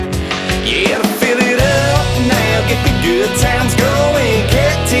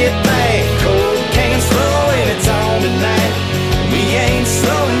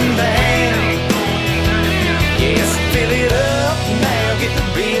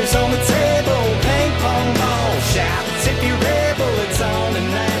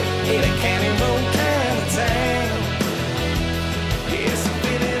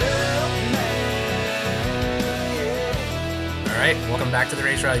to the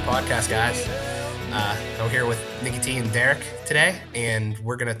Raise Rally podcast, guys. I'm here with Nikki T and Derek today, and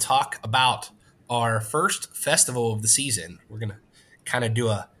we're going to talk about our first festival of the season. We're going to kind of do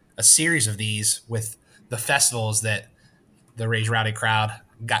a series of these with the festivals that the Raise Rowdy crowd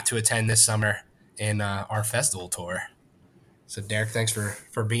got to attend this summer in our festival tour. So, Derek, thanks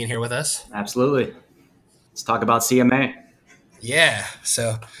for being here with us. Absolutely. Let's talk about CMA. Yeah,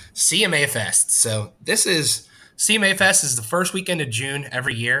 so CMA Fest. So CMA Fest is the first weekend of June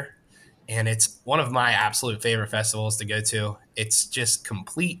every year, and it's one of my absolute favorite festivals to go to. It's just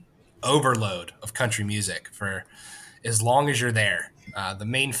complete overload of country music for as long as you're there. The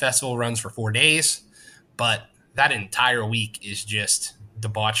main festival runs for 4 days, but that entire week is just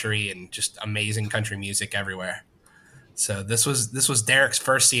debauchery and just amazing country music everywhere. So this was Derek's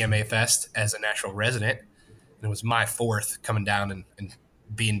first CMA Fest as a Nashville resident, and it was my fourth coming down and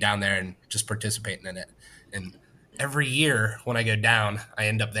being down there and just participating in it. And every year when I go down, I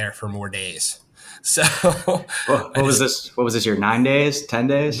end up there for more days. So what was this year? 9 days? 10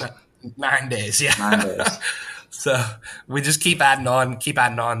 days? 9 days, yeah. 9 days. So we just keep adding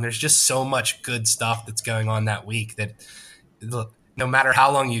on. There's just so much good stuff that's going on that week that no matter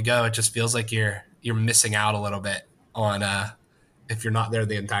how long you go, it just feels like you're missing out a little bit on if you're not there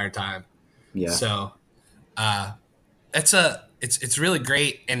the entire time. Yeah. So it's really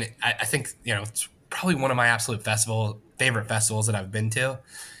great, and I think it's probably one of my absolute favorite festivals that I've been to,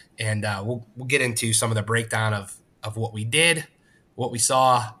 and we'll get into some of the breakdown of what we did, what we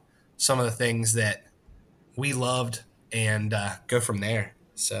saw, some of the things that we loved, and go from there.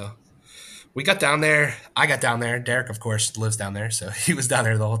 So we got down there. I got down there. Derek, of course, lives down there, so he was down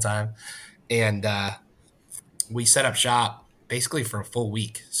there the whole time, and we set up shop basically for a full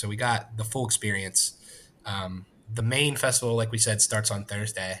week. So we got the full experience. The main festival, like we said, starts on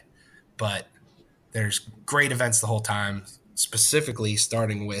Thursday, but there's great events the whole time, specifically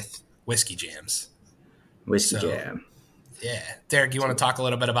starting with Whiskey Jams. Jam. Yeah. Derek, you want to talk a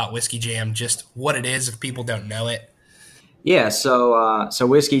little bit about Whiskey Jam, just what it is if people don't know it? Yeah, so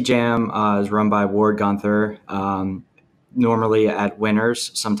Whiskey Jam is run by Ward Gunther, normally at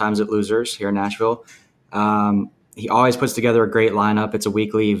winners, sometimes at losers here in Nashville. He always puts together a great lineup. It's a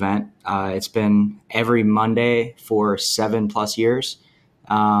weekly event. It's been every Monday for 7+ years.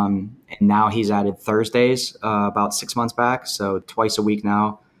 And now he's added Thursdays about 6 months back, so twice a week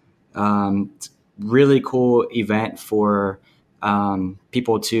now. Really cool event for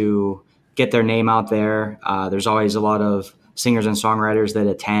people to get their name out there. There's always a lot of singers and songwriters that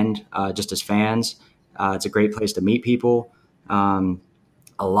attend just as fans. It's a great place to meet people.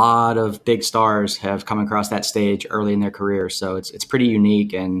 A lot of big stars have come across that stage early in their career, so it's pretty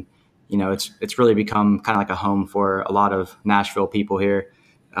unique, and it's really become kind of like a home for a lot of Nashville people here.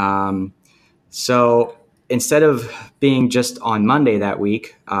 So instead of being just on Monday that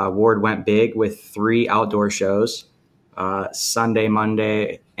week, Ward went big with 3 outdoor shows, Sunday,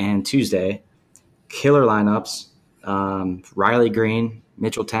 Monday, and Tuesday. Killer lineups: Riley Green,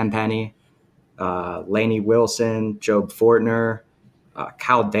 Mitchell Tenpenny, Lainey Wilson, Job Fortner,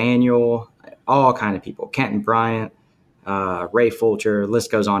 Kyle Daniel, all kind of people, Kenton Bryant, Ray Fulcher,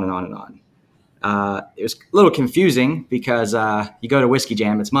 list goes on and on and on. It was a little confusing because you go to Whiskey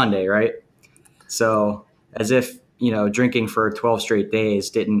Jam, it's Monday, right? So as if, drinking for 12 straight days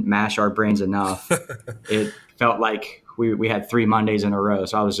didn't mash our brains enough. It felt like we had 3 Mondays in a row.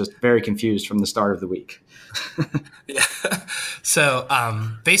 So I was just very confused from the start of the week. Yeah. So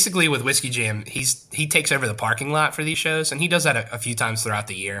basically with Whiskey Jam, he takes over the parking lot for these shows, and he does that a few times throughout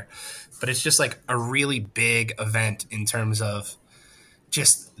the year. But it's just like a really big event in terms of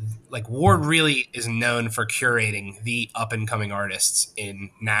just like Ward really is known for curating the up and coming artists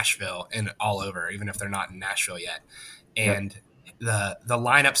in Nashville and all over, even if they're not in Nashville yet. And the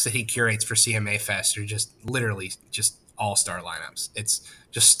lineups that he curates for CMA Fest are just literally just all-star lineups. It's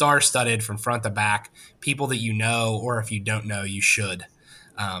just star-studded from front to back, people that you know, or if you don't know, you should.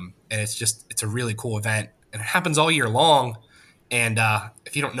 And it's a really cool event, and it happens all year long. And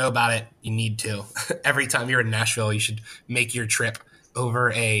if you don't know about it, you need to. Every time you're in Nashville, you should make your trip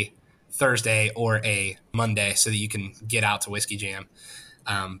over a Thursday or a Monday so that you can get out to Whiskey Jam.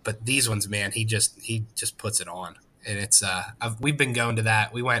 But these ones, man, he just puts it on. And it's we've been going to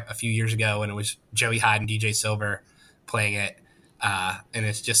that. We went a few years ago, and it was Joey Hyde and DJ Silver playing it. And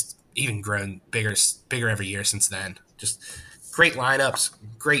it's just even grown bigger every year since then. Just great lineups,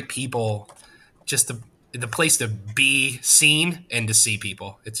 great people, just the place to be seen and to see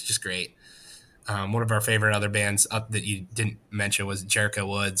people. It's just great. One of our favorite other bands that you didn't mention was Jericho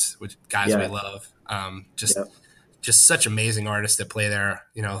Woods, which guys we love. Just such amazing artists that play there,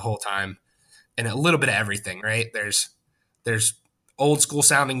 the whole time, and a little bit of everything, right? There's old school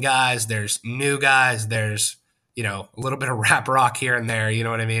sounding guys, there's new guys, there's, a little bit of rap rock here and there, you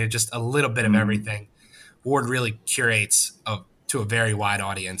know what I mean? Just a little bit of everything. Ward really curates to a very wide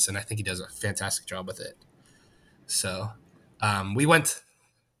audience, and I think he does a fantastic job with it. So we went.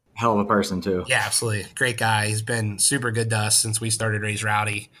 Hell of a person, too. Yeah, absolutely. Great guy. He's been super good to us since we started Raise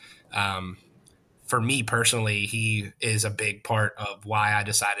Rowdy. For me personally, he is a big part of why I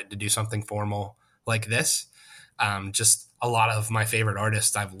decided to do something formal like this. Just a lot of my favorite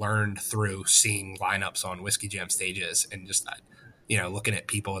artists I've learned through seeing lineups on Whiskey Jam stages and just, looking at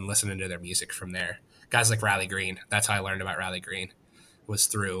people and listening to their music from there. Guys like Riley Green. That's how I learned about Riley Green, was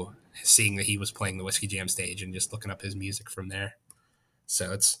through seeing that he was playing the Whiskey Jam stage and just looking up his music from there.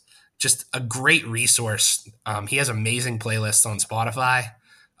 So it's just a great resource. He has amazing playlists on Spotify.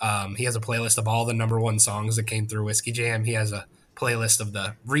 He has a playlist of all the number one songs that came through Whiskey Jam. He has a playlist of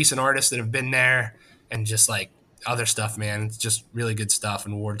the recent artists that have been there and just like other stuff, man. It's just really good stuff.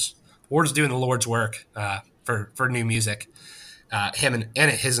 And Ward's doing the Lord's work for new music. Him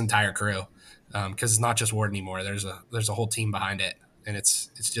and his entire crew, because it's not just Ward anymore. There's a whole team behind it, and it's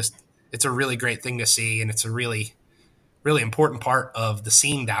a really great thing to see, and it's a really, really important part of the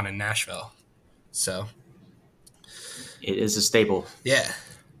scene down in Nashville. So it is a staple. Yeah.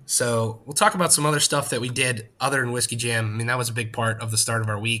 So we'll talk about some other stuff that we did other than Whiskey Jam. I mean, that was a big part of the start of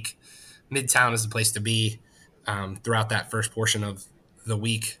our week. Midtown is the place to be throughout that first portion of the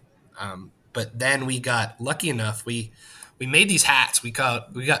week. But then we got lucky enough. We made these hats. We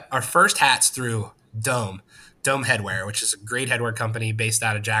got our first hats through Dome Headwear, which is a great headwear company based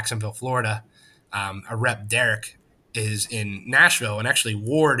out of Jacksonville, Florida. Our rep, Derek, is in Nashville, and actually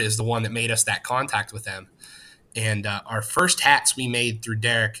Ward is the one that made us that contact with them. And our first hats we made through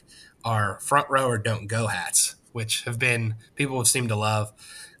Derek are Front Row or Don't Go hats, which people have seemed to love.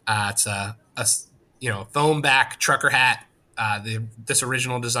 It's a foam back trucker hat. This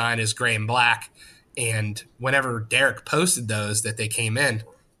original design is gray and black. And whenever Derek posted those that they came in,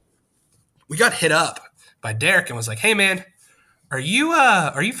 we got hit up by Derek and was like, "Hey man, are you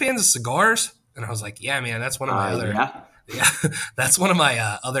fans of cigars?" And I was like, "Yeah, man, that's one of my that's one of my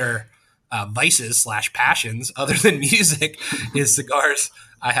other vices / passions other than music is cigars.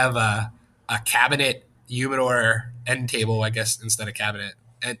 I have a cabinet humidor end table, I guess, instead of cabinet,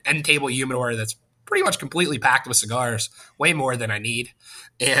 an end table humidor that's pretty much completely packed with cigars, way more than I need."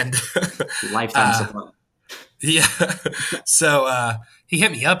 And lifetime supply. Yeah. So he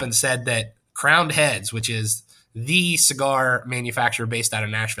hit me up and said that Crowned Heads, which is the cigar manufacturer based out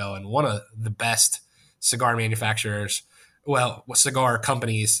of Nashville and one of the best cigar manufacturers, cigar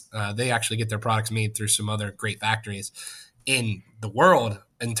companies, they actually get their products made through some other great factories in the world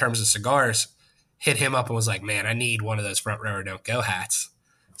in terms of cigars, hit him up and was like, "Man, I need one of those Front Row or Don't Go hats."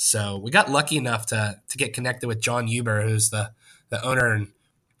 So we got lucky enough to get connected with John Huber, who's the owner and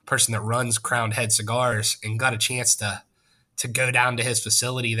person that runs Crowned Head Cigars, and got a chance to go down to his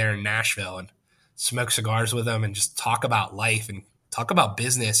facility there in Nashville and smoke cigars with him and just talk about life and talk about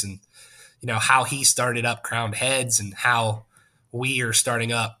business and, how he started up Crowned Heads and how we are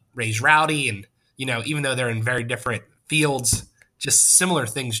starting up Raise Rowdy. And, even though they're in very different fields, just similar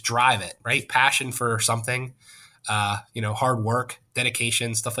things drive it, right? Passion for something, hard work,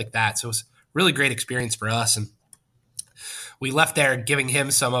 dedication, stuff like that. So it was a really great experience for us. And we left there giving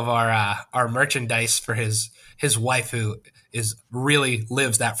him some of our merchandise for his wife, who really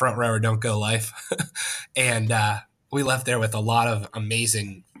lives that Front Row or Don't Go life. And we left there with a lot of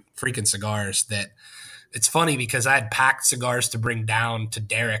amazing freaking cigars that it's funny because I had packed cigars to bring down to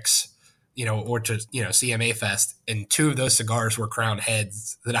Derek's, or to, CMA Fest. And 2 of those cigars were Crowned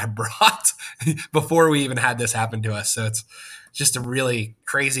Heads that I brought before we even had this happen to us. So it's just a really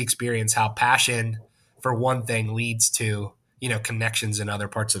crazy experience how passion for one thing leads to, connections in other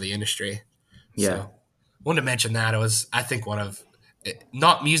parts of the industry. Yeah. So, wanted to mention that. It was, I think, one of,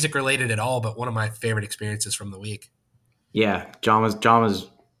 not music related at all, but one of my favorite experiences from the week. Yeah. John was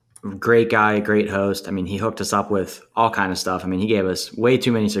a great guy, great host. I mean, he hooked us up with all kind of stuff. I mean, he gave us way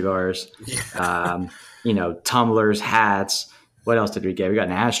too many cigars, tumblers, hats. What else did we get? We got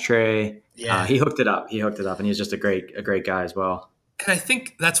an ashtray. Yeah. He hooked it up. And he was just a great guy as well. And I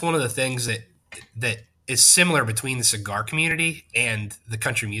think that's one of the things that is similar between the cigar community and the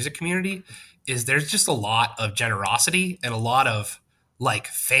country music community is there's just a lot of generosity and a lot of like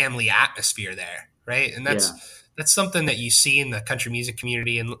family atmosphere there. Right. And that's something that you see in the country music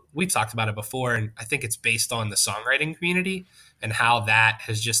community. And we've talked about it before. And I think it's based on the songwriting community and how that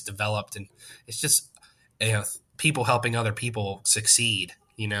has just developed. And it's just, people helping other people succeed,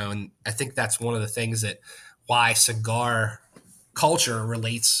 and I think that's one of the things that why cigar culture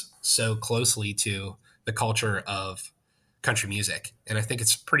relates so closely to the culture of country music. And I think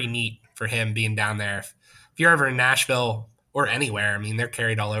it's pretty neat for him being down there. If you're ever in Nashville or anywhere, I mean, they're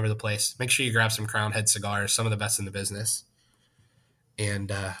carried all over the place. Make sure you grab some Crown Head cigars, some of the best in the business.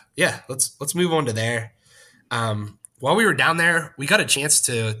 And let's move on to there. While we were down there, we got a chance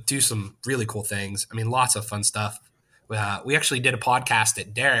to do some really cool things. I mean, lots of fun stuff. We actually did a podcast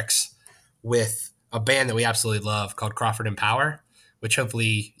at Derek's with a band that we absolutely love called Crawford and Power, which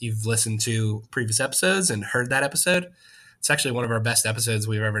hopefully you've listened to previous episodes and heard that episode. It's actually one of our best episodes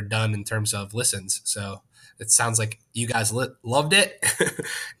we've ever done in terms of listens. So it sounds like you guys loved it,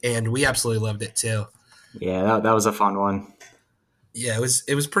 and we absolutely loved it too. Yeah, that was a fun one. Yeah,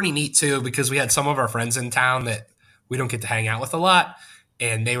 it was pretty neat too, because we had some of our friends in town that we don't get to hang out with a lot,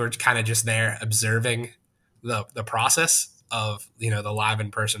 and they were kind of just there observing the process of, the live in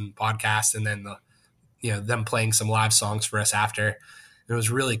person podcast, and then them playing some live songs for us after. It was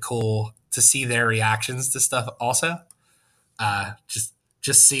really cool to see their reactions to stuff also.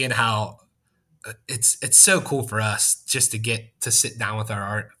 Just seeing how it's so cool for us just to get to sit down with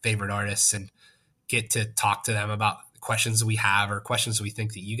our favorite artists and get to talk to them about questions we have or questions we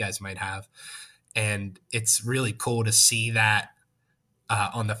think that you guys might have. And it's really cool to see that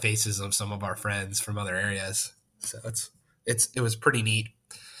on the faces of some of our friends from other areas. So it was pretty neat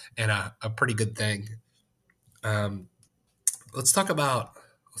and a pretty good thing. Let's talk about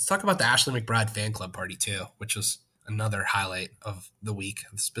the Ashley McBryde fan club party too, which was another highlight of the week,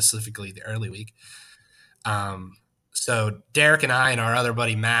 specifically the early week. So Derek and I and our other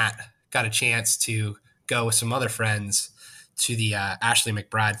buddy Matt got a chance to go with some other friends to the Ashley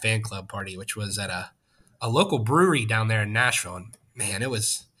McBryde fan club party, which was at a local brewery down there in Nashville. And man, it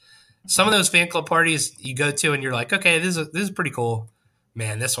was some of those fan club parties you go to and you're like, okay, this is pretty cool.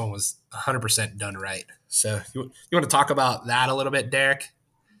 Man, this one was 100% done right. So you want to talk about that a little bit, Derek?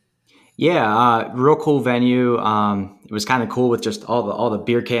 Yeah, real cool venue. It was kind of cool with just all the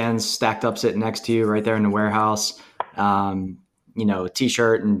beer cans stacked up sitting next to you right there in the warehouse.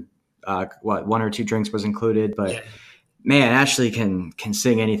 T-shirt and one or two drinks was included, but yeah. Man, Ashley can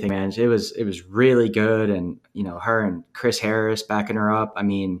sing anything, man. It was really good, and her and Chris Harris backing her up. I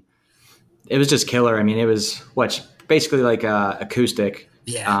mean, it was just killer. I mean, it was basically like acoustic.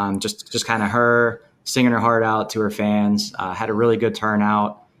 Yeah. Just kind of her singing her heart out to her fans. Had a really good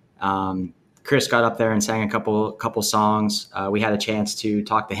turnout. Chris got up there and sang a couple songs. We had a chance to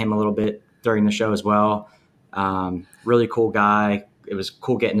talk to him a little bit during the show as well. Really cool guy. It was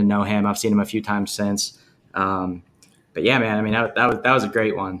cool getting to know him. I've seen him a few times since. But yeah, man, I mean, that was a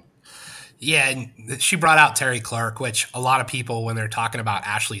great one. Yeah, and she brought out Terry Clark, which a lot of people, when they're talking about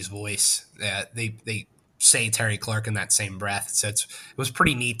Ashley's voice, they say Terry Clark in that same breath. So it was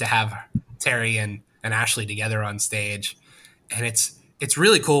pretty neat to have Terry and Ashley together on stage, and it's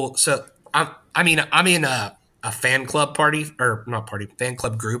really cool. So I'm in a fan club fan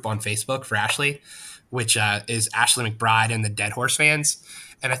club group on Facebook for Ashley, which is Ashley McBryde and the Dead Horse fans,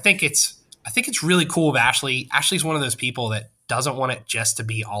 and I think it's really cool of Ashley. Ashley's one of those people that doesn't want it just to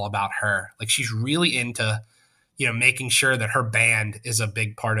be all about her. Like, she's really into, making sure that her band is a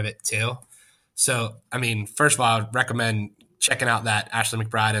big part of it too. So, I mean, first of all, I would recommend checking out that Ashley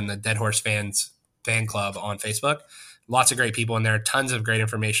McBryde and the Dead Horse fans fan club on Facebook. Lots of great people in there, tons of great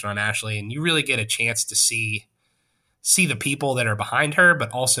information on Ashley, and you really get a chance to see the people that are behind her,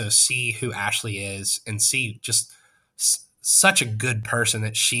 but also see who Ashley is and see just such a good person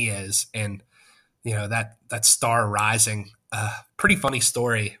that she is. And, that star rising. Pretty funny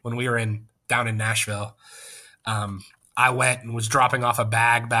story. When we were down in Nashville, I went and was dropping off a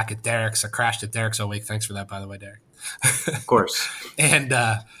bag back at Derek's. I crashed at Derek's all week. Thanks for that, by the way, Derek. Of course. And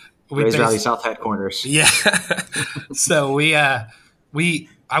Grays Valley South headquarters. Yeah. So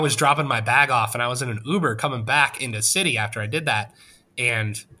I was dropping my bag off, and I was in an Uber coming back into the city after I did that.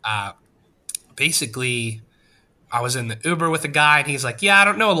 And basically, I was in the Uber with a guy, and he's like, yeah, I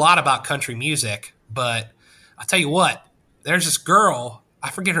don't know a lot about country music, but I'll tell you what, there's this girl, I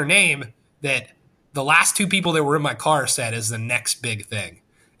forget her name, that the last two people that were in my car said is the next big thing.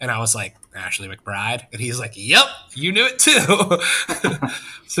 And I was like, Ashley McBryde? And he's like, yep, you knew it too.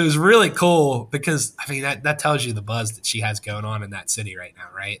 So it was really cool because, I mean, that tells you the buzz that she has going on in that city right now,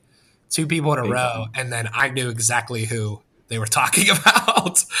 right? Two people in a row, and then I knew exactly who they were talking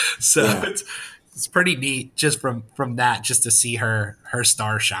about. So yeah. It's pretty neat just from that, just to see her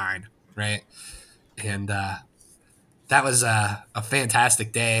star shine, right? And that was a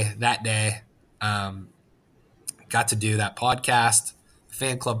fantastic day that day. Got to do that podcast,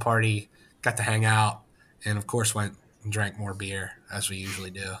 fan club party, got to hang out, and of course went and drank more beer as we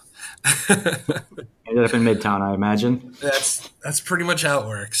usually do. Ended up in Midtown, I imagine. That's pretty much how it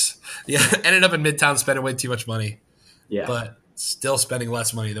works. Yeah, ended up in Midtown spending way too much money. Yeah, but still spending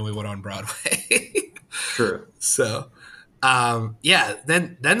less money than we would on Broadway. true. So, then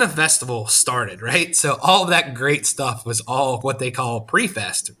the festival started, right? So all of that great stuff was all what they call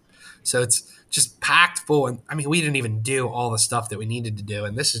pre-fest. So it's just packed full. And I mean, we didn't even do all the stuff that we needed to do.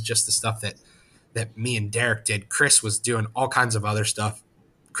 And this is just the stuff that me and Derek did. Chris was doing all kinds of other stuff.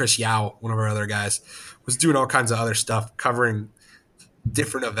 Chris Yao, one of our other guys, was doing all kinds of other stuff, covering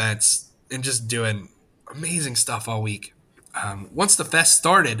different events and just doing amazing stuff all week. Once the fest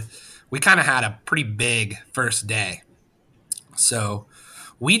started, we kind of had a pretty big first day. So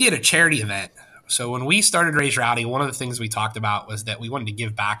we did a charity event. So when we started Raise Rowdy, one of the things we talked about was that we wanted to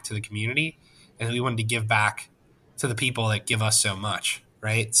give back to the community, and we wanted to give back to the people that give us so much,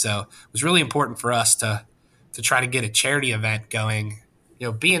 right? So it was really important for us to try to get a charity event going. You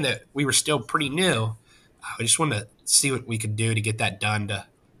know, being that we were still pretty new, we just wanted to see what we could do to get that done to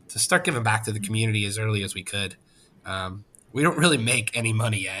start giving back to the community as early as we could. We don't really make any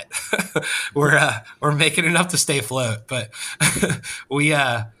money yet. We're making enough to stay afloat, but we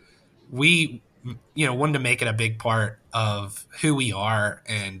wanted to make it a big part of who we are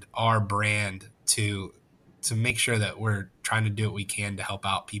and our brand to make sure that we're trying to do what we can to help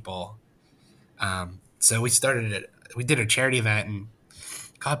out people. So we did a charity event, and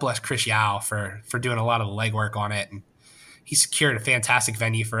God bless Chris Yao for doing a lot of the legwork on it. And he secured a fantastic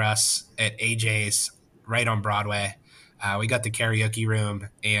venue for us at AJ's right on Broadway. We got the karaoke room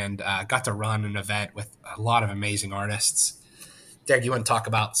and got to run an event with a lot of amazing artists. Derek, you want to talk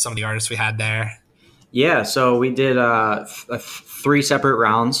about some of the artists we had there? Yeah, so we did 3 separate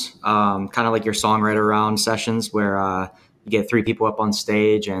rounds, kind of like your songwriter round sessions, where you get 3 people up on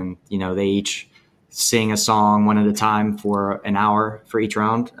stage, and they each sing a song one at a time for an hour for each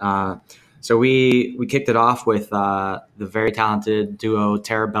round. So we kicked it off with the very talented duo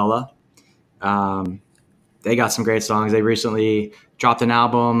Terabella. They got some great songs. They recently dropped an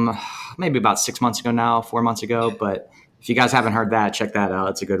album, maybe about 6 months ago now, 4 months ago. But if you guys haven't heard that, check that out.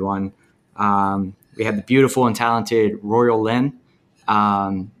 It's a good one. We had the beautiful and talented Royal Lynn.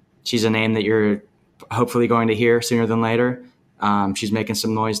 She's a name that you're hopefully going to hear sooner than later. She's making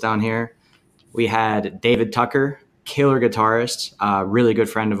some noise down here. We had David Tucker, killer guitarist, really good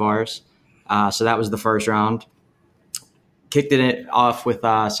friend of ours. So that was the first round. Kicked it off with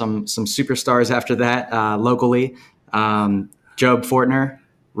some superstars after that locally. Job Fortner,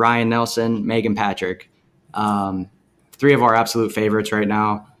 Ryan Nelson, Megan Patrick. 3 of our absolute favorites right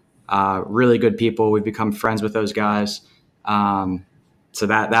now. Really good people. We've become friends with those guys. So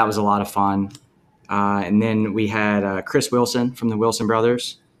that was a lot of fun. And then we had Chris Wilson from the Wilson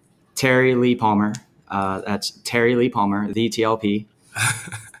Brothers, Terry Lee Palmer. That's Terry Lee Palmer, the TLP.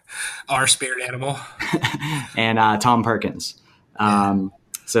 Our spirit animal. And Tom Perkins.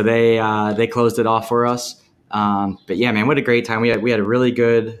 So they closed it off for us. But yeah, man, what a great time. We had a really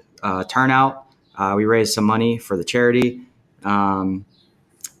good turnout. We raised some money for the charity. It's kind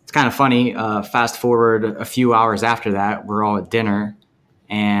of funny. Fast forward a few hours after that, we're all at dinner,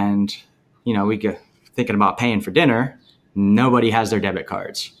 and we get thinking about paying for dinner. Nobody has their debit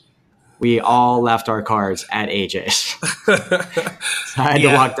cards. We all left our cards at AJ's. So I had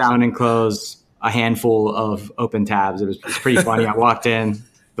to walk down and close a handful of open tabs. It was pretty funny. I walked in,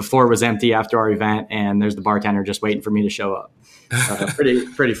 the floor was empty after our event, and there's the bartender just waiting for me to show up.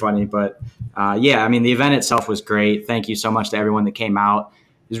 Pretty funny. But I mean, the event itself was great. Thank you so much to everyone that came out.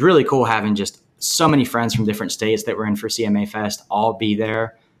 It was really cool having just so many friends from different states that were in for CMA Fest all be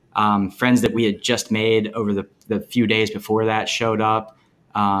there. Friends that we had just made over the few days before that showed up.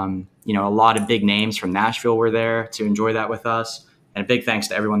 A lot of big names from Nashville were there to enjoy that with us. And a big thanks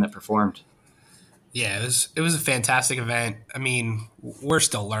to everyone that performed. Yeah, it was a fantastic event. I mean, we're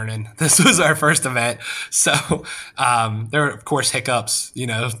still learning. This was our first event. So there were, of course, hiccups.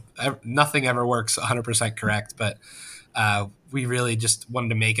 Nothing ever works 100% correct. But we really just wanted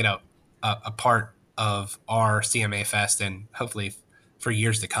to make it a part of our CMA Fest, and hopefully for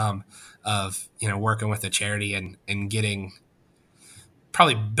years to come, of working with the charity and getting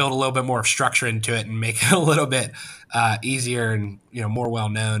probably build a little bit more structure into it and make it a little bit easier and more well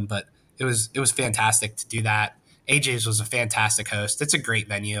known. But it was fantastic to do that. AJ's was a fantastic host. It's a great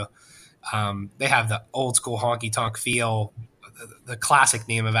venue. They have the old school honky tonk feel, the classic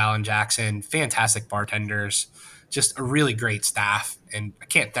name of Alan Jackson, fantastic bartenders, just a really great staff. And I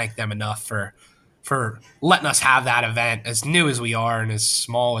can't thank them enough for letting us have that event, as new as we are and as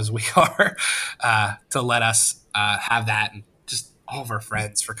small as we are, to let us have that. And just all of our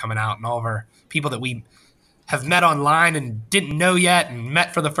friends for coming out, and all of our people that we have met online and didn't know yet and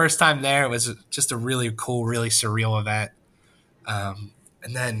met for the first time there. It was just a really cool, really surreal event.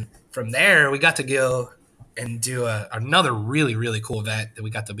 And then from there, we got to go and do another really, really cool event that we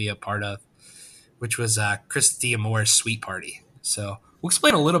got to be a part of, which was Christy Moore's Sweet Party. So we'll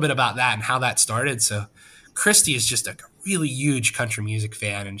explain a little bit about that and how that started. So Christy is just a really huge country music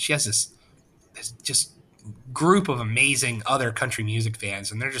fan, and she has this just group of amazing other country music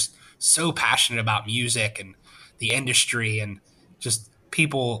fans, and they're just so passionate about music and the industry and just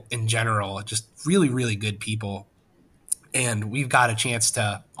people in general, just really, really good people. And we've got a chance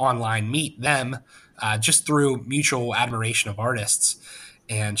to online meet them just through mutual admiration of artists.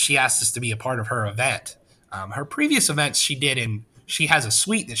 And she asked us to be a part of her event. Her previous events she has a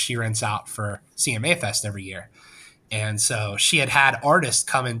suite that she rents out for CMA Fest every year. And so she had artists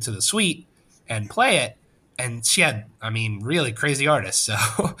come into the suite and play it. And she had, really crazy artists.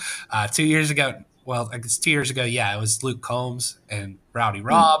 So 2 years ago, well, I guess 2 years ago, yeah, it was Luke Combs and Rowdy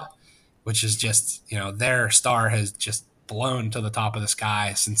Rob, which is just, their star has just blown to the top of the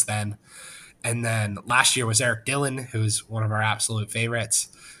sky since then. And then last year was Eric Dillon, who's one of our absolute favorites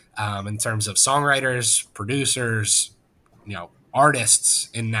in terms of songwriters, producers, artists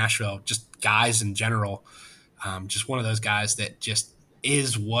in Nashville, just guys in general. Just one of those guys that just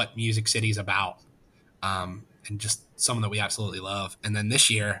is what Music City's about, and just someone that we absolutely love. And then this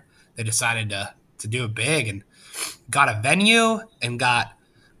year they decided to do it big and got a venue and got,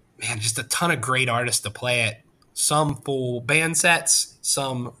 just a ton of great artists to play it. Some full band sets,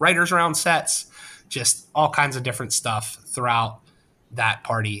 some writers round sets, just all kinds of different stuff throughout that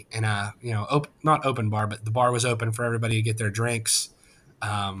party. And not open bar, but the bar was open for everybody to get their drinks.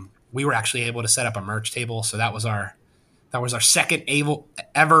 We were actually able to set up a merch table, so that was our second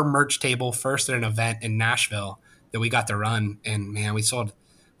ever merch table, first at an event in Nashville that we got to run. And man, we sold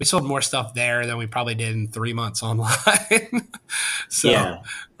more stuff there than we probably did in 3 months online. So yeah,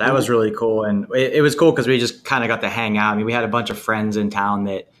 that was really cool. And it was cool because we just kind of got to hang out. We had a bunch of friends in town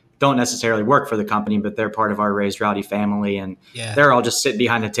that don't necessarily work for the company, but they're part of our Raised Rowdy family. And they're all just sitting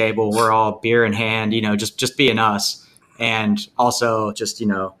behind the table. We're all beer in hand, just being us. And also just,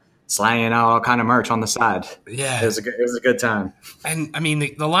 slanging out all kind of merch on the side. Yeah. It was a good time. And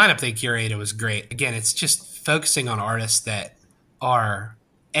the lineup they curated was great. Again, it's just focusing on artists that are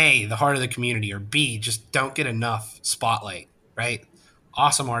A, the heart of the community, or B, just don't get enough spotlight, right?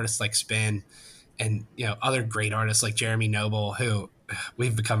 Awesome artists like Spin and, other great artists like Jeremy Noble, who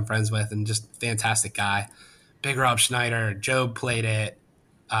we've become friends with, and just fantastic guy. Big Rob Schneider, Job played it.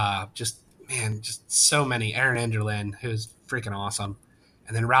 Just so many. Aaron Enderlin, who's freaking awesome.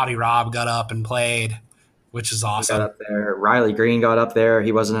 And then Rowdy Rob got up and played, which is awesome. He got up there. Riley Green got up there.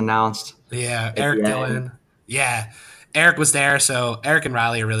 He wasn't announced. Yeah, Eric Dillon. Yeah, Eric was there. So Eric and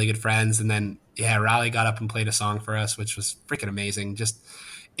Riley are really good friends. And then, Riley got up and played a song for us, which was freaking amazing.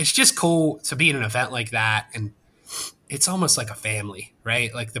 It's just cool to be in an event like that. And it's almost like a family,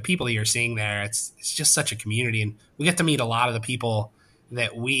 right? Like the people that you're seeing there, it's just such a community. And we get to meet a lot of the people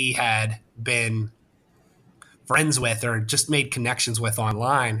that we had been friends with or just made connections with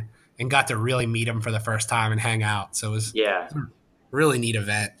online, and got to really meet them for the first time and hang out. So it was a really neat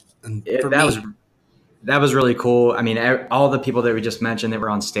event. And that was really cool. All the people that we just mentioned that were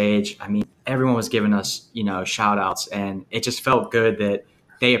on stage, everyone was giving us, shout outs, and it just felt good that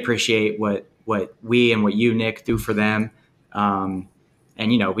they appreciate what we and what you, Nick, do for them. And,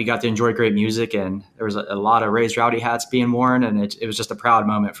 we got to enjoy great music, and there was a lot of Raised Rowdy hats being worn, and it was just a proud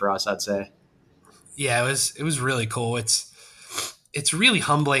moment for us, I'd say. Yeah, it was really cool. It's really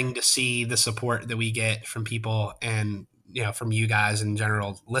humbling to see the support that we get from people and, from you guys in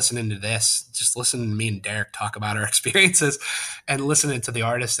general, listening to this, just listening to me and Derek talk about our experiences and listening to the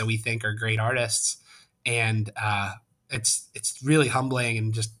artists that we think are great artists. And it's really humbling,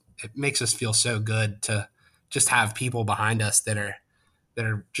 and just it makes us feel so good to just have people behind us that are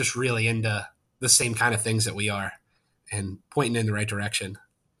just really into the same kind of things that we are and pointing in the right direction.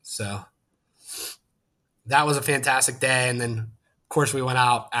 So that was a fantastic day. And then, of course, we went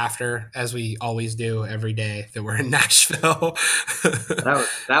out after, as we always do every day that we're in Nashville.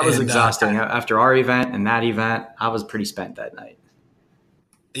 that was exhausting. After our event and that event, I was pretty spent that night.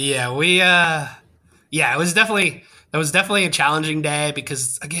 Yeah, it was definitely a challenging day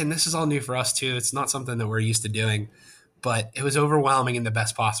because, again, this is all new for us too. It's not something that we're used to doing, but it was overwhelming in the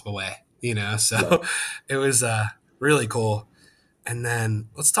best possible way, so It was really cool. And then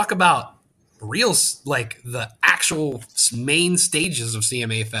let's talk about like the actual main stages of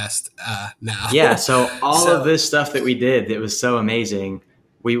CMA Fest now. Yeah, so all of this stuff that we did that was so amazing,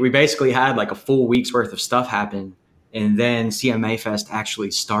 we basically had like a full week's worth of stuff happen, and then CMA Fest actually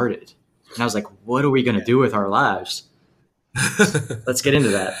started. And I was like, what are we going to do with our lives? Let's get into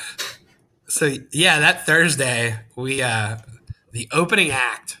that. So, that Thursday, we the opening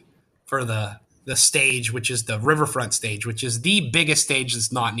act for the the stage, which is the Riverfront stage, which is the biggest stage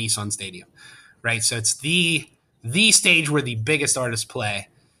that's not Nissan Stadium, right? So it's the stage where the biggest artists play,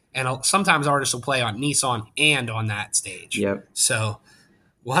 and sometimes artists will play on Nissan and on that stage. Yep. So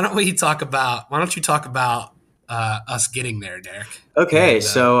why don't you talk about us getting there, Derek? Okay, And,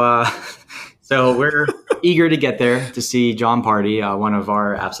 so we're eager to get there to see John Party, one of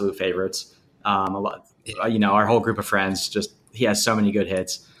our absolute favorites. A lot, our whole group of friends. Just he has so many good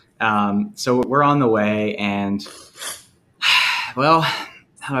hits. So we're on the way, and well,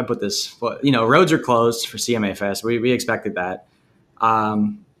 how do I put this? Well, roads are closed for CMA Fest. We expected that.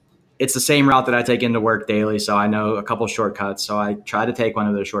 It's the same route that I take into work daily, so I know a couple shortcuts. So I try to take one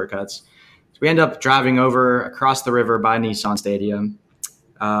of those shortcuts. So we end up driving over across the river by Nissan Stadium.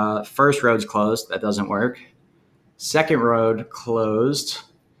 First road's closed. That doesn't work. Second road closed.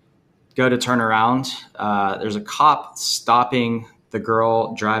 Go to turn around. There's a cop stopping the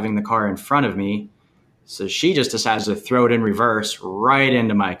girl driving the car in front of me. So she just decides to throw it in reverse right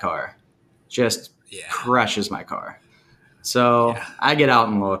into my car. Just crushes my car. So I get out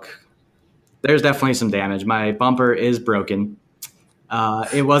and look. There's definitely some damage. My bumper is broken.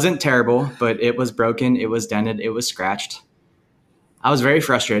 It wasn't terrible, but it was broken. It was dented. It was scratched. I was very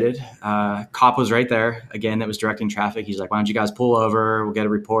frustrated. Cop was right there. Again, that was directing traffic. He's like, why don't you guys pull over? We'll get a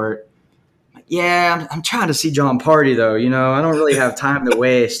report. I'm like, yeah, I'm trying to see John Party, though. I don't really have time to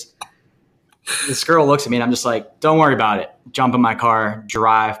waste. This girl looks at me, and I'm just like, don't worry about it. Jump in my car,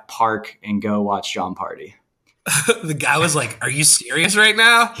 drive, park, and go watch John Party. The guy was like, are you serious right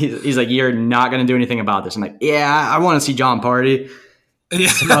now? He's like, you're not going to do anything about this. I'm like, yeah, I want to see John Party. Yeah.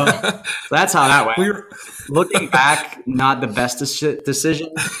 So that's how that went. Looking back, not the best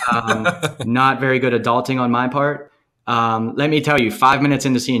decision. Not very good adulting on my part. Let me tell you, 5 minutes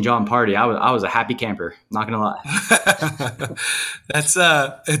into seeing John Party, I was a happy camper. Not gonna lie. That's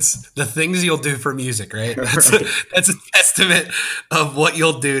it's the things you'll do for music, right? That's a testament of what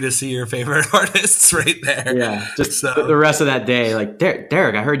you'll do to see your favorite artists, right there. Yeah, just the rest of that day, like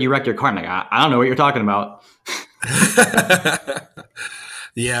Derek, I heard you wrecked your car. I'm like, I don't know what you're talking about.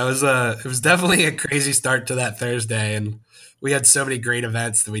 Yeah, it was definitely a crazy start to that Thursday, and we had so many great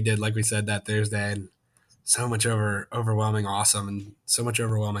events that we did, like we said, that Thursday, and so much overwhelming awesome, and so much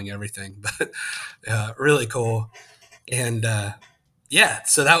overwhelming everything, but really cool. And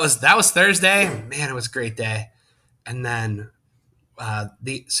so that was Thursday. Man, it was a great day. And then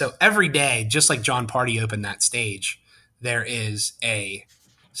so every day, just like John Party opened that stage, there is a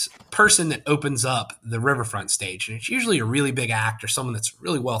person that opens up the Riverfront stage, and it's usually a really big act or someone that's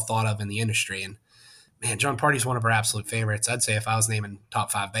really well thought of in the industry. And man, John Party's one of our absolute favorites. I'd say if I was naming top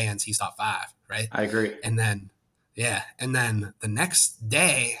 5 bands, he's top 5, right? I agree. And then the next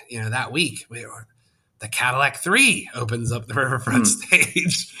day, that week, the Cadillac 3 opens up the Riverfront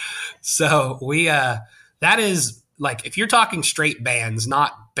stage. So that is like, if you're talking straight bands,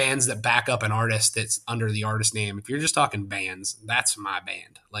 not bands that back up an artist that's under the artist name, if you're just talking bands, that's my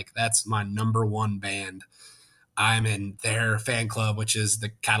band. Like, that's my number one band. I'm in their fan club, which is the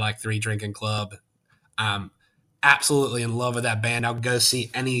Cadillac 3 Drinking Club. I'm absolutely in love with that band. I'll go see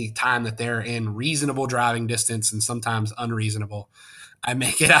any time that they're in reasonable driving distance, and sometimes unreasonable. I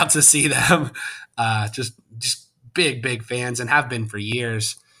make it out to see them. Just big fans, and have been for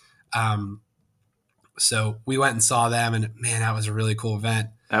years. So we went and saw them, and man, that was a really cool event.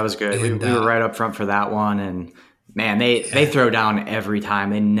 That was good. And, we were right up front for that one, and man, they throw down every time.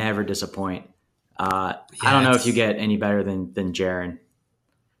 They never disappoint. I don't know if you get any better than Jaron.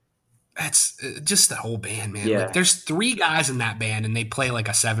 That's just the whole band, man. Yeah. Like, there's 3 guys in that band, and they play like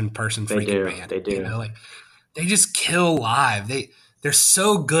a 7-person freaking band. They do. Like, they just kill live. They're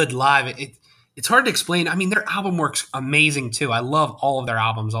so good live. It's hard to explain. I mean, their album works amazing too. I love all of their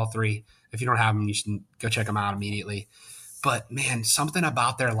albums, all 3. If you don't have them, you should go check them out immediately. But man, something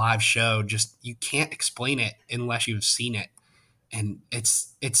about their live show, just, you can't explain it unless you've seen it. And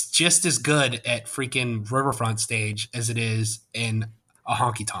it's just as good at freaking Riverfront stage as it is in a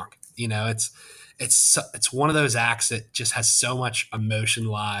honky tonk. It's one of those acts that just has so much emotion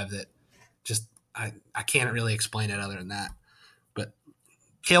live that just I can't really explain it other than that. But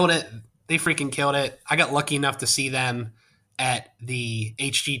killed it. They freaking killed it. I got lucky enough to see them at the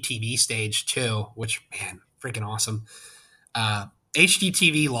HGTV stage too, which, man, freaking awesome.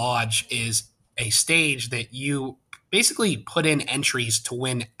 HGTV Lodge is a stage that you basically put in entries to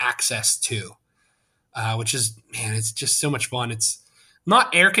win access to, which is, man, it's just so much fun. It's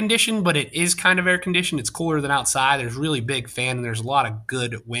not air conditioned, but it is kind of air conditioned. It's cooler than outside. There's really big fan, and there's a lot of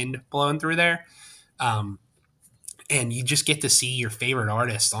good wind blowing through there. And you just get to see your favorite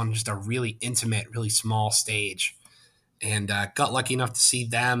artist on just a really intimate, really small stage. and got lucky enough to see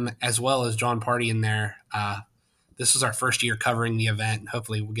them as well as John Party in there. This was our first year covering the event, and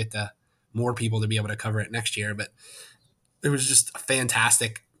hopefully we'll get to more people to be able to cover it next year. But it was just a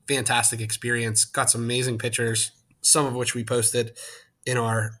fantastic experience. Got some amazing pictures, some of which we posted in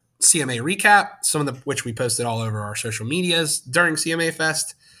our CMA recap, some of which we posted all over our social medias during CMA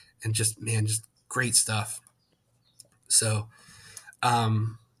Fest, and just great stuff. So,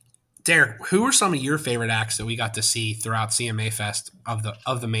 Derek, who are some of your favorite acts that we got to see throughout CMA Fest of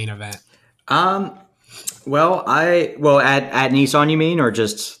the main event? Well, at Nissan, you mean, or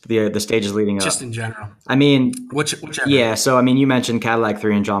just the stages leading up? Just in general. I mean, whichever. Yeah. So, I mean, you mentioned Cadillac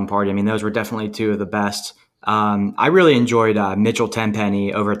 3 and John Party. I mean, those were definitely two of the best. I really enjoyed Mitchell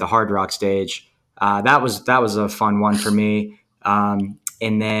Tenpenny over at the Hard Rock stage. That was a fun one for me.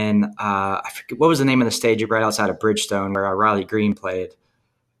 And then I forget, what was the name of the stage right outside of Bridgestone where Riley Green played?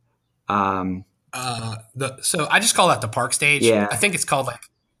 So I just call that the park stage. Yeah. I think it's called like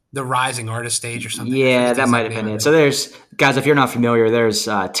the Rising Artist stage or something. Yeah, that might have been it. So there's, guys, if you're not familiar, there's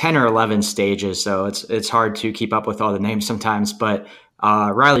 10 or 11 stages, so it's hard to keep up with all the names sometimes. But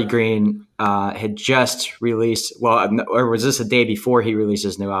Riley Green had just released, or was this the day before he released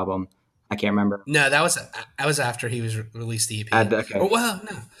his new album? I can't remember. No, that was after he was released the EP. Okay. Oh, well,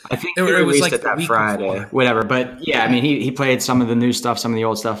 no. I think it was like that Friday, before. Whatever. But yeah, I mean, he played some of the new stuff, some of the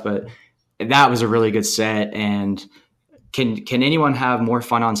old stuff, but that was a really good set. And can anyone have more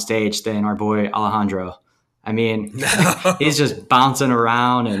fun on stage than our boy Alejandro? I mean, he's just bouncing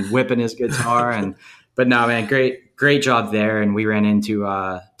around and whipping his guitar. But no, man, great job there. And we ran into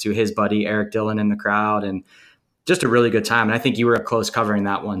to his buddy Eric Dillon in the crowd, and just a really good time. And I think you were up close covering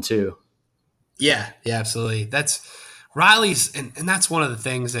that one too. Yeah, absolutely. That's Riley's, and that's one of the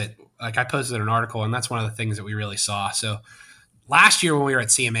things that, like, I posted an article, and that's one of the things that we really saw. So last year when we were at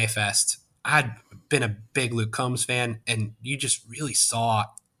CMA Fest, I'd been a big Luke Combs fan, and you just really saw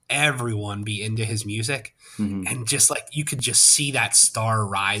everyone be into his music, and just like you could just see that star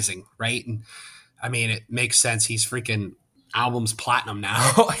rising, right? And I mean, it makes sense. He's freaking albums platinum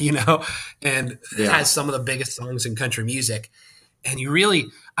now, and has some of the biggest songs in country music. And you really,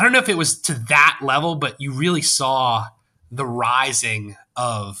 I don't know if it was to that level, but you really saw the rising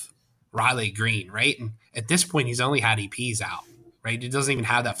of Riley Green, right? And at this point, he's only had EPs out, right? He doesn't even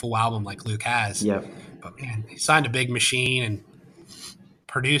have that full album like Luke has. Yep. But man, he signed a big machine and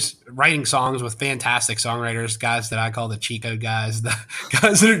writing songs with fantastic songwriters, guys that I call the cheat code guys, the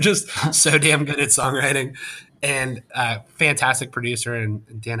guys that are just so damn good at songwriting, and fantastic producer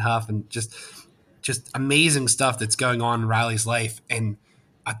and Dan Huff, and just amazing stuff that's going on in Riley's life. And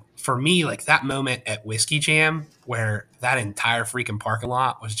for me, like that moment at Whiskey Jam where that entire freaking parking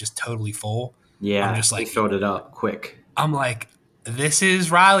lot was just totally full. Yeah, I'm just like, he filled it up quick. I'm like, this is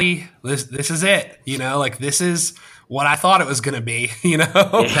Riley. This is it. Like this is what I thought it was going to be.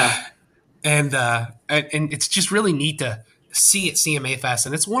 Yeah. And it's just really neat to see at CMA Fest,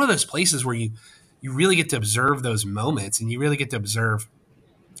 and it's one of those places where you really get to observe those moments, and you really get to observe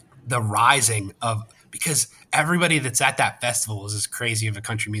the rising of, because everybody that's at that festival is as crazy of a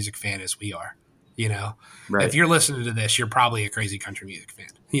country music fan as we are. Right. If you're listening to this, you're probably a crazy country music fan.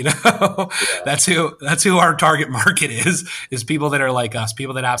 Yeah. That's who our target market is people that are like us,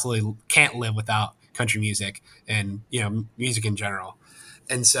 people that absolutely can't live without country music and music in general.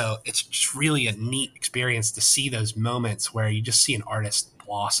 And so it's just really a neat experience to see those moments where you just see an artist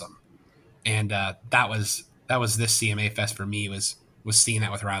blossom. And that was this CMA Fest for me, was seeing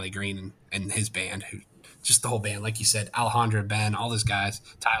that with Riley Green and his band, who just the whole band, like you said, Alejandro, Ben, all those guys,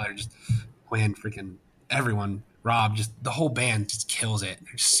 Tyler, just Quinn, freaking everyone, Rob, just the whole band just kills it.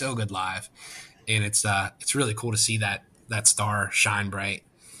 They're just so good live, and it's really cool to see that star shine bright.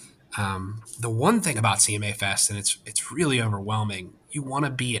 The one thing about CMA Fest, and it's really overwhelming, you want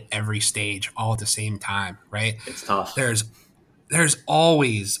to be at every stage all at the same time, right? It's tough. There's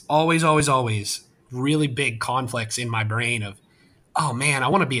always really big conflicts in my brain of, oh man, I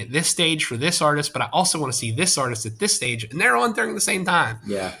want to be at this stage for this artist, but I also want to see this artist at this stage, and they're on during the same time.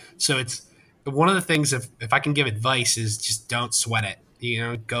 Yeah. So it's one of the things, if I can give advice, is just don't sweat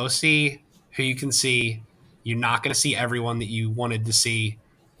it. Go see who you can see. You're not going to see everyone that you wanted to see.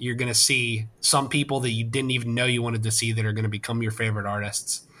 You're going to see some people that you didn't even know you wanted to see that are going to become your favorite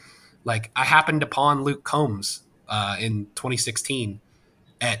artists. Like, I happened upon Luke Combs in 2016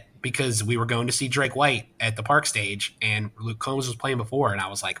 because we were going to see Drake White at the Park stage, and Luke Combs was playing before, and I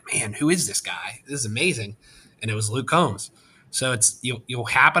was like, man, who is this guy? This is amazing. And it was Luke Combs. So it's you'll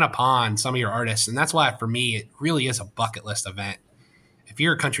happen upon some of your artists, and that's why for me it really is a bucket list event. If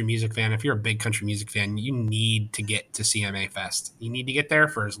you're a country music fan, if you're a big country music fan, you need to get to CMA Fest. You need to get there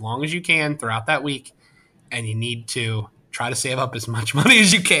for as long as you can throughout that week, and you need to try to save up as much money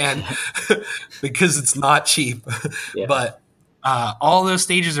as you can because it's not cheap. Yeah. But all those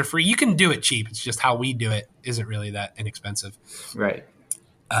stages are free. You can do it cheap. It's just how we do it isn't really that inexpensive. Right.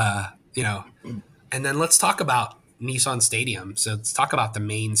 You know, and then let's talk about Nissan Stadium. So let's talk about the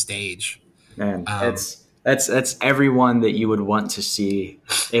main stage. Man, that's everyone that you would want to see.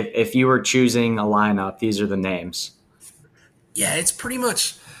 If you were choosing a lineup, these are the names. Yeah, it's pretty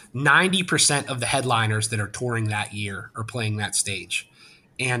much 90% of the headliners that are touring that year are playing that stage.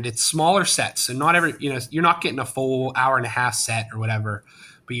 And it's smaller sets. So not every, you're not getting a full hour and a half set or whatever,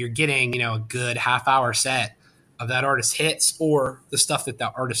 but you're getting, a good half hour set of that artist's hits or the stuff that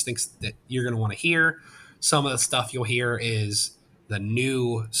the artist thinks that you're going to want to hear. Some of the stuff you'll hear is the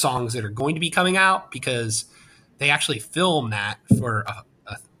new songs that are going to be coming out because they actually film that for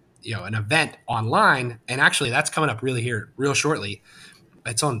an event online. And actually that's coming up real shortly.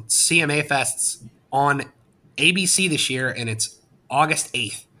 It's on CMA Fests on ABC this year, and it's August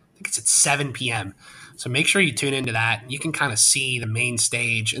 8th. I think it's at 7 p.m. So make sure you tune into that. You can kind of see the main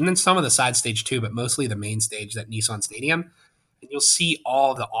stage and then some of the side stage too, but mostly the main stage at Nissan Stadium. And you'll see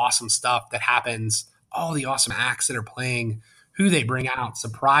all the awesome stuff that happens, all the awesome acts that are playing, who they bring out,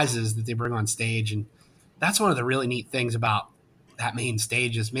 surprises that they bring on stage. And that's one of the really neat things about that main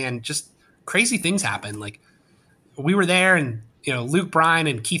stage is, man, just crazy things happen. Like we were there and, Luke Bryan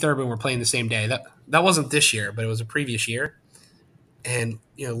and Keith Urban were playing the same day. That wasn't this year, but it was a previous year. And,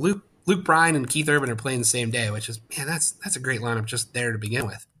 Luke Bryan and Keith Urban are playing the same day, which is, man, that's a great lineup just there to begin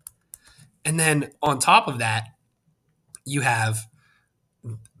with. And then on top of that, you have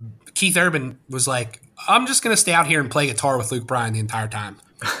Keith Urban was like, I'm just going to stay out here and play guitar with Luke Bryan the entire time.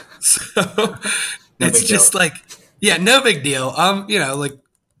 So it's just like, yeah, no big deal. Like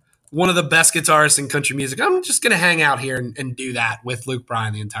one of the best guitarists in country music. I'm just going to hang out here and do that with Luke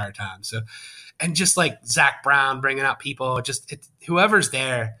Bryan the entire time. So, and just like Zach Brown bringing out people, whoever's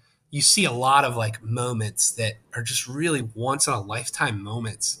there, you see a lot of like moments that are just really once in a lifetime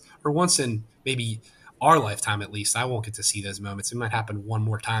moments, or once in maybe our lifetime at least. I won't get to see those moments. It might happen one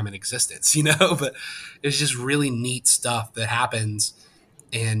more time in existence, but it's just really neat stuff that happens,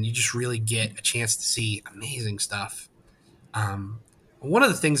 and you just really get a chance to see amazing stuff. One of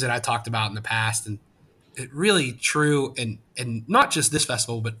the things that I talked about in the past, and it really true, and not just this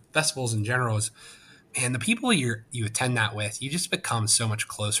festival, but festivals in general, is, man, the people you attend that with, you just become so much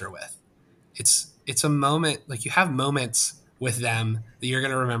closer with. It's a moment, like you have moments with them that you're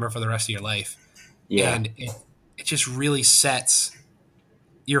going to remember for the rest of your life. Yeah. And it just really sets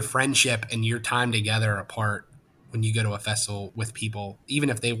your friendship and your time together apart when you go to a festival with people, even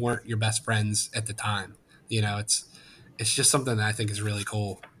if they weren't your best friends at the time. It's just something that I think is really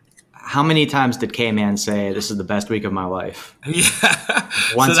cool. How many times did K-Man say, "This is the best week of my life"? Yeah.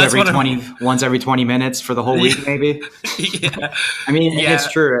 Once every 20 minutes for the whole week, maybe. Yeah. I mean,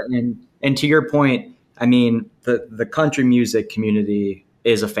 it's true. And to your point, I mean, the country music community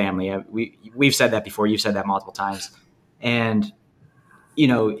is a family. We've said that before. You've said that multiple times. And,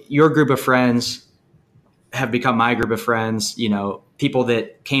 your group of friends have become my group of friends, people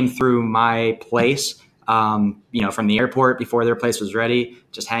that came through my place, from the airport before their place was ready,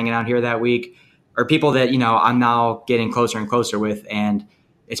 just hanging out here that week, or people that, I'm now getting closer and closer with. And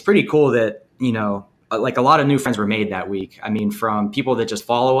it's pretty cool that, like a lot of new friends were made that week. I mean, from people that just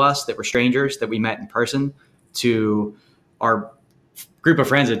follow us, that were strangers that we met in person, to our group of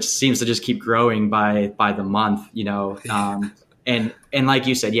friends that seems to just keep growing by the month, and like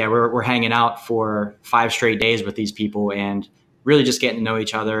you said, yeah, we're hanging out for 5 straight days with these people and really just getting to know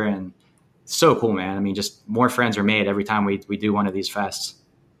each other. And it's so cool, man. I mean, just more friends are made every time we do one of these fests.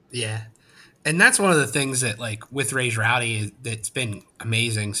 Yeah. And that's one of the things that, like, with Raise Rowdy, that's been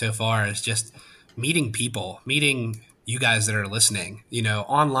amazing so far, is just meeting you guys that are listening,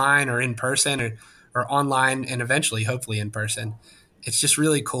 online or in person, or online and eventually, hopefully, in person. It's just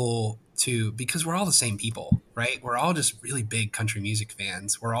really cool because we're all the same people, right? We're all just really big country music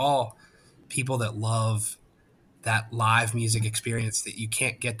fans. We're all people that love that live music experience, that you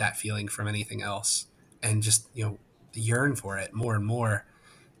can't get that feeling from anything else, and just, yearn for it more and more.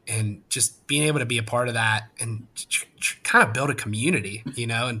 And just being able to be a part of that and kind of build a community,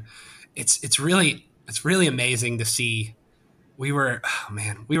 and it's really amazing to see. We were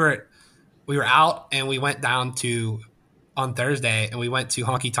out, and we went down on Thursday, and we went to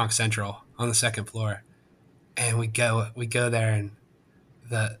Honky Tonk Central on the second floor, and we go there, and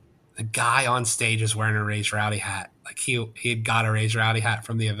the guy on stage is wearing a Raise Rowdy hat. Like he had got a Raise Rowdy hat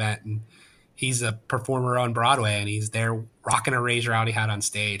from the event, and he's a performer on Broadway, and he's there rocking a Raise Rowdy hat on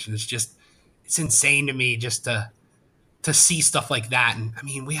stage. And it's insane to me just to see stuff like that. And I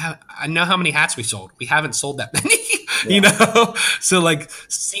mean, I know how many hats we sold. We haven't sold that many, you know? So like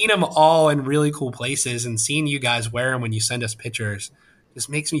seeing them all in really cool places and seeing you guys wear them when you send us pictures just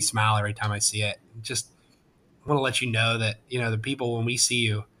makes me smile every time I see it. Just want to let you know that, you know, the people, when we see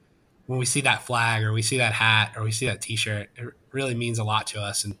you, when we see that flag or we see that hat or we see that t-shirt, it really means a lot to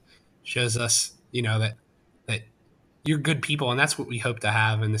us and shows us, you know, that you're good people. And that's what we hope to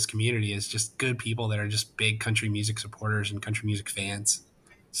have in this community, is just good people that are just big country music supporters and country music fans.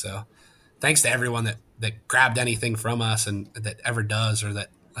 So thanks to everyone that grabbed anything from us and that ever does, or that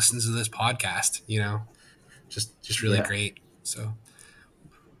listens to this podcast, you know, just really great. So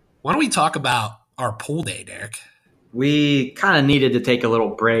why don't we talk about our pool day, Derek? We kind of needed to take a little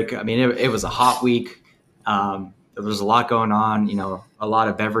break. I mean, it was a hot week. There was a lot going on. You know, a lot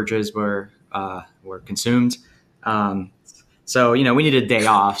of beverages were consumed. So, you know, we needed a day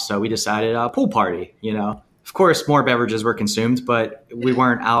off. So we decided a pool party. You know, of course, more beverages were consumed, but we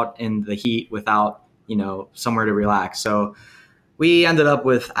weren't out in the heat without, you know, somewhere to relax. So we ended up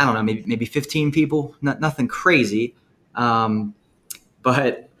with, I don't know, maybe 15 people. Nothing crazy,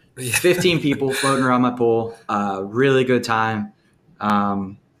 but 15 people floating around my pool. Really good time.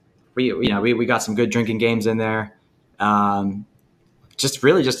 We got some good drinking games in there. Just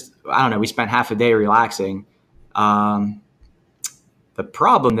I don't know. We spent half a day relaxing. The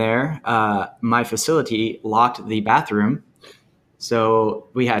problem there, my facility locked the bathroom, so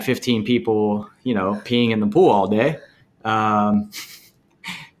we had 15 people, you know, peeing in the pool all day.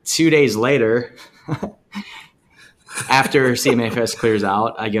 2 days later, after CMA Fest clears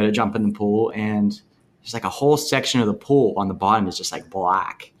out, I go to jump in the pool, and there's like a whole section of the pool on the bottom is just like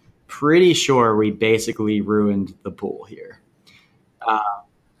black. Pretty sure we basically ruined the pool here.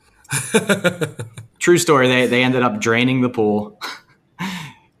 True story. They ended up draining the pool,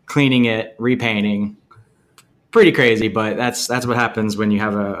 cleaning it, repainting. Pretty crazy, but that's what happens when you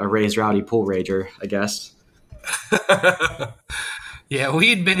have a raised rowdy pool rager, I guess. Yeah, we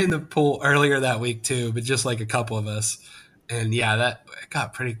had been in the pool earlier that week too, but just like a couple of us. And yeah, that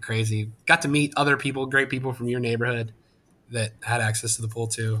got pretty crazy. Got to meet other people, great people from your neighborhood that had access to the pool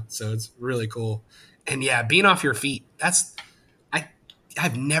too. So it's really cool. And yeah, being off your feet,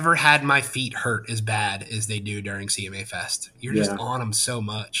 I've never had my feet hurt as bad as they do during CMA Fest. You're just on them so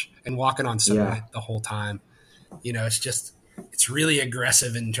much and walking on cement the whole time. You know, it's really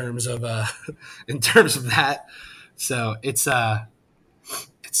aggressive in terms of that. So it's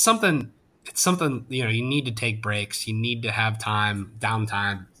something, you know, you need to take breaks. You need to have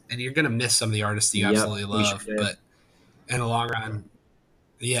downtime, and you're going to miss some of the artists that you absolutely love. But in the long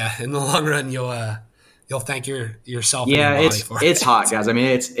run, you'll thank yourself. Yeah, and your body for it's hot, guys. I mean,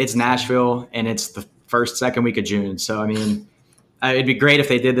 it's Nashville, and it's the second week of June. So I mean, it'd be great if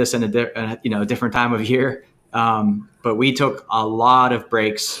they did this in a different time of year. But we took a lot of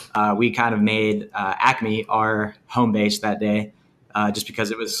breaks. We kind of made Acme our home base that day, just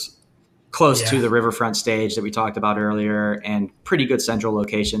because it was close to the riverfront stage that we talked about earlier, and pretty good central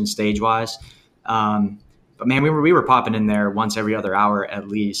location stage wise. But man, we were popping in there once every other hour at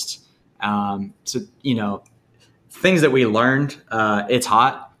least. So, you know, things that we learned, it's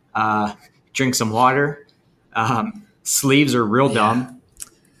hot, drink some water, sleeves are real dumb.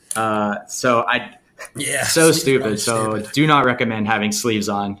 So stupid. So do not recommend having sleeves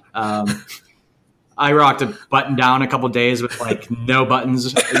on. I rocked a button down a couple days with like no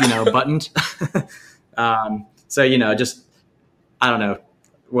buttons, buttoned. So, you know, just, I don't know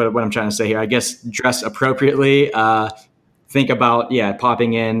what I'm trying to say here. I guess dress appropriately, think about,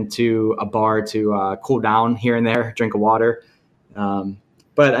 popping into a bar to cool down here and there, drink of water.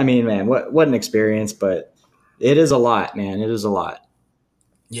 But I mean, man, what an experience, but it is a lot, man. It is a lot.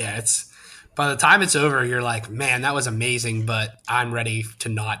 Yeah. By the time it's over, you're like, man, that was amazing, but I'm ready to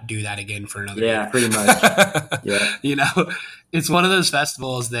not do that again for another year. Yeah, pretty much. Yeah. You know, it's one of those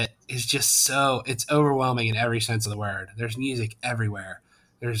festivals that is just it's overwhelming in every sense of the word. There's music everywhere.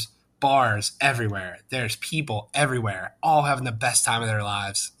 There's bars everywhere. There's people everywhere, all having the best time of their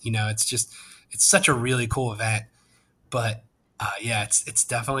lives. You know, it's such a really cool event. But it's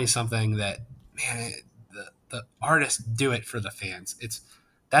definitely something that, man, the artists do it for the fans.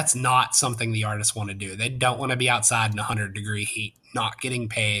 That's not something the artists want to do. They don't want to be outside in 100-degree heat, not getting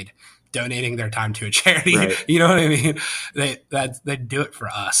paid, donating their time to a charity. Right. You know what I mean? They do it for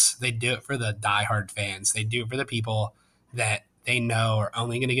us. They do it for the diehard fans. They do it for the people that they know are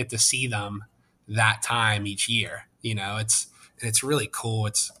only going to get to see them that time each year. You know, it's really cool.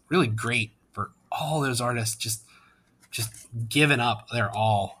 It's really great for all those artists just giving up their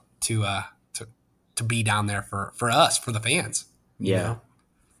all to be down there for us, for the fans. Yeah. You know?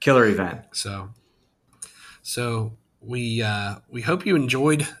 Killer event. So we hope you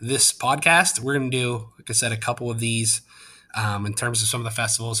enjoyed this podcast. We're going to do, like I said, a couple of these in terms of some of the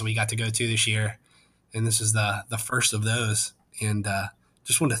festivals that we got to go to this year. And this is the first of those. And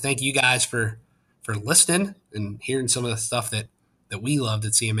just want to thank you guys for listening and hearing some of the stuff that we loved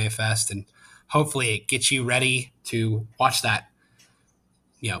at CMA Fest. And hopefully it gets you ready to watch that,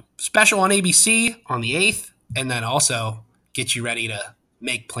 special on ABC on the 8th, and then also get you ready to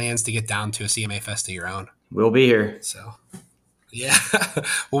make plans to get down to a CMA Fest of your own. We'll be here. So, yeah,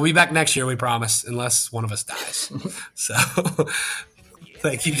 we'll be back next year, we promise, unless one of us dies. So,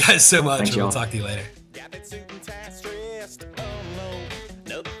 thank you guys so much. Thanks, and we'll y'all. talk to you later.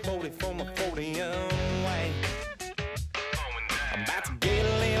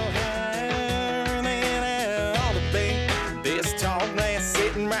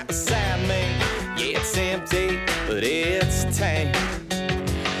 Right beside me, yeah, it's empty, but it's tank.